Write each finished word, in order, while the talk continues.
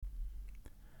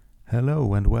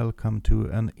Hello and welcome to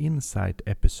an insight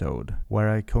episode where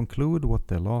I conclude what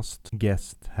the last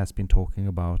guest has been talking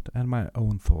about and my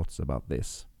own thoughts about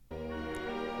this.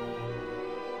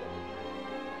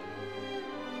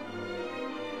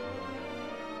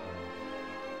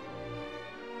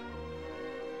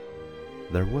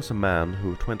 There was a man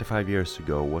who 25 years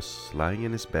ago was lying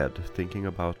in his bed thinking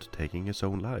about taking his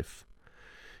own life.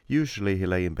 Usually he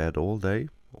lay in bed all day,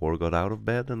 or got out of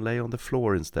bed and lay on the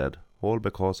floor instead, all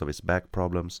because of his back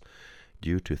problems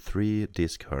due to 3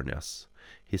 disc hernias.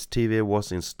 His TV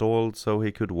was installed so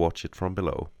he could watch it from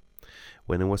below.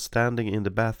 When he was standing in the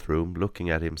bathroom looking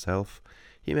at himself,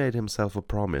 he made himself a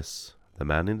promise. The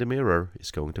man in the mirror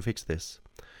is going to fix this.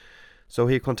 So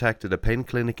he contacted a pain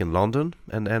clinic in London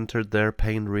and entered their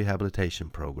pain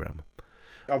rehabilitation program.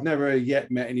 I've never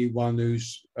yet met anyone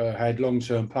who's had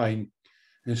long-term pain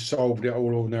and solved it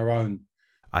all on their own.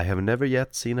 I have never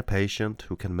yet seen a patient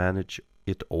who can manage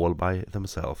it all by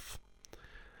themselves.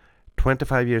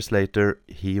 25 years later,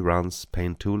 he runs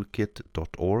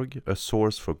paintoolkit.org, a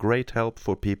source for great help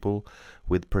for people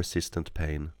with persistent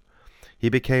pain. He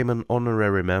became an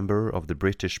honorary member of the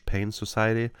British Pain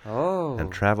Society and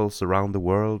travels around the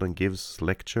world and gives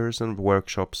lectures and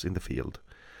workshops in the field.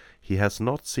 He has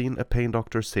not seen a pain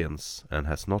doctor since and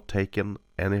has not taken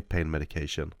any pain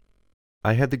medication.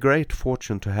 I had the great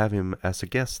fortune to have him as a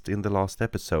guest in the last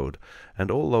episode, and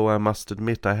although I must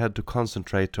admit I had to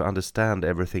concentrate to understand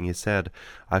everything he said,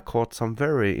 I caught some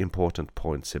very important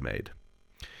points he made.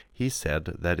 He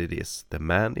said that it is the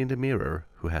man in the mirror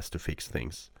who has to fix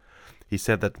things. He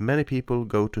said that many people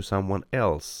go to someone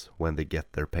else when they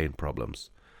get their pain problems.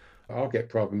 I'll get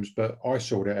problems, but I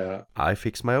sort it out. I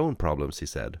fix my own problems, he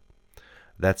said.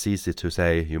 That's easy to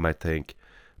say, you might think,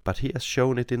 but he has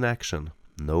shown it in action.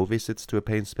 No visits to a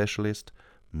pain specialist,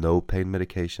 no pain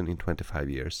medication in 25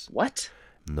 years. What?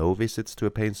 No visits to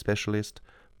a pain specialist,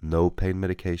 no pain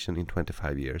medication in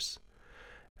 25 years.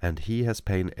 And he has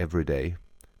pain every day,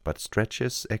 but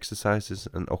stretches, exercises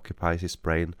and occupies his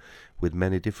brain with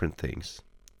many different things.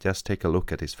 Just take a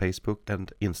look at his Facebook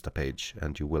and Insta page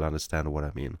and you will understand what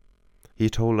I mean.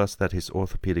 He told us that his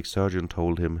orthopedic surgeon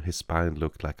told him his spine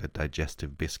looked like a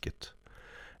digestive biscuit.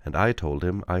 And I told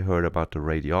him I heard about the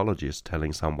radiologist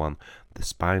telling someone the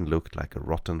spine looked like a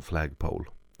rotten flagpole.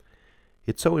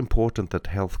 It's so important that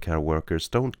healthcare workers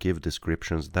don't give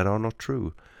descriptions that are not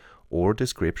true, or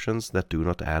descriptions that do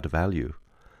not add value.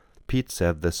 Pete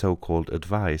said the so-called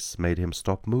advice made him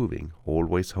stop moving,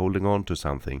 always holding on to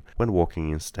something when walking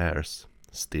in stairs.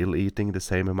 Still eating the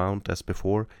same amount as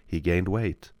before, he gained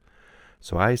weight.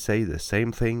 So I say the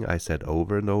same thing I said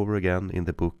over and over again in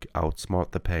the book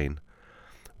Outsmart the Pain.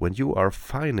 When you are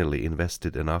finally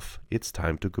invested enough, it's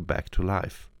time to go back to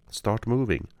life. Start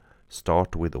moving.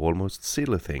 Start with almost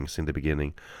silly things in the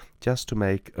beginning, just to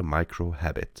make a micro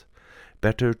habit.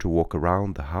 Better to walk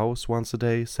around the house once a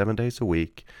day, 7 days a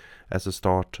week, as a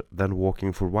start than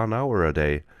walking for 1 hour a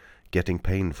day, getting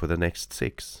pain for the next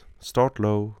 6. Start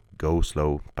low, go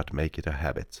slow, but make it a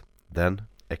habit. Then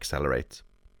accelerate.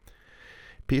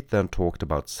 Pete then talked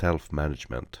about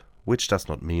self-management, which does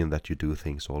not mean that you do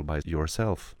things all by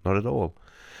yourself, not at all,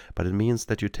 but it means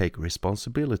that you take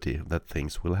responsibility that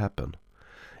things will happen.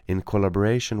 In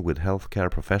collaboration with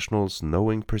healthcare professionals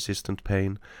knowing persistent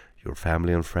pain, your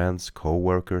family and friends,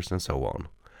 co-workers and so on.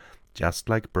 Just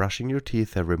like brushing your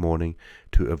teeth every morning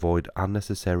to avoid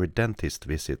unnecessary dentist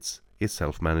visits is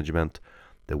self-management,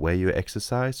 the way you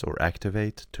exercise or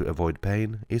activate to avoid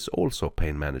pain is also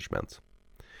pain management.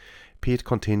 Pete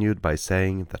continued by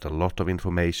saying that a lot of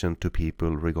information to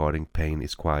people regarding pain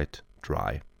is quite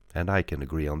dry, and I can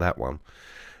agree on that one.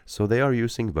 So they are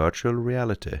using virtual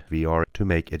reality, VR, to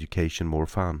make education more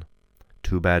fun.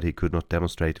 Too bad he could not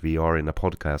demonstrate VR in a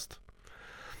podcast.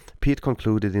 Pete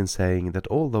concluded in saying that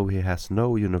although he has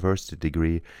no university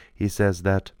degree, he says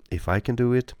that if I can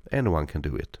do it, anyone can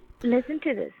do it. Listen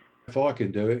to this. If I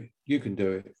can do it, you can do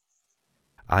it.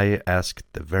 I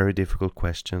asked the very difficult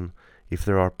question if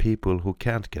there are people who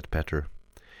can't get better.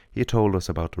 He told us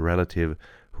about a relative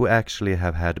who actually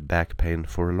have had back pain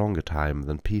for a longer time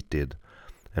than Pete did,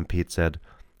 and Pete said,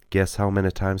 guess how many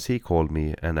times he called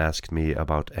me and asked me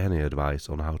about any advice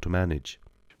on how to manage?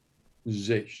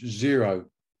 0.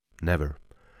 Never.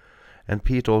 And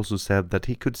Pete also said that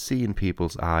he could see in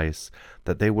people's eyes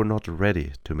that they were not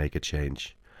ready to make a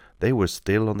change. They were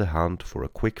still on the hunt for a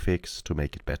quick fix to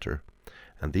make it better.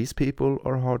 And these people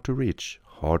are hard to reach,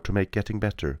 hard to make getting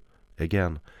better.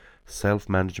 Again,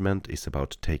 self-management is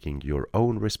about taking your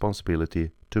own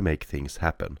responsibility to make things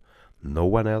happen. No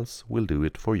one else will do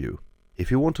it for you.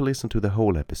 If you want to listen to the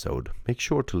whole episode, make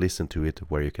sure to listen to it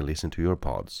where you can listen to your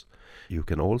pods. You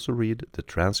can also read the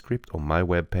transcript on my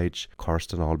webpage,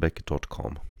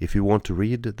 karstenalbeck.com. If you want to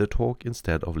read the talk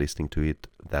instead of listening to it,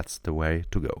 that's the way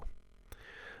to go.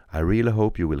 I really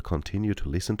hope you will continue to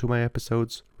listen to my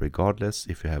episodes, regardless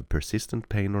if you have persistent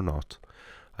pain or not.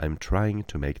 I'm trying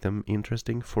to make them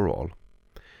interesting for all.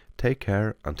 Take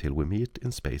care until we meet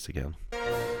in space again.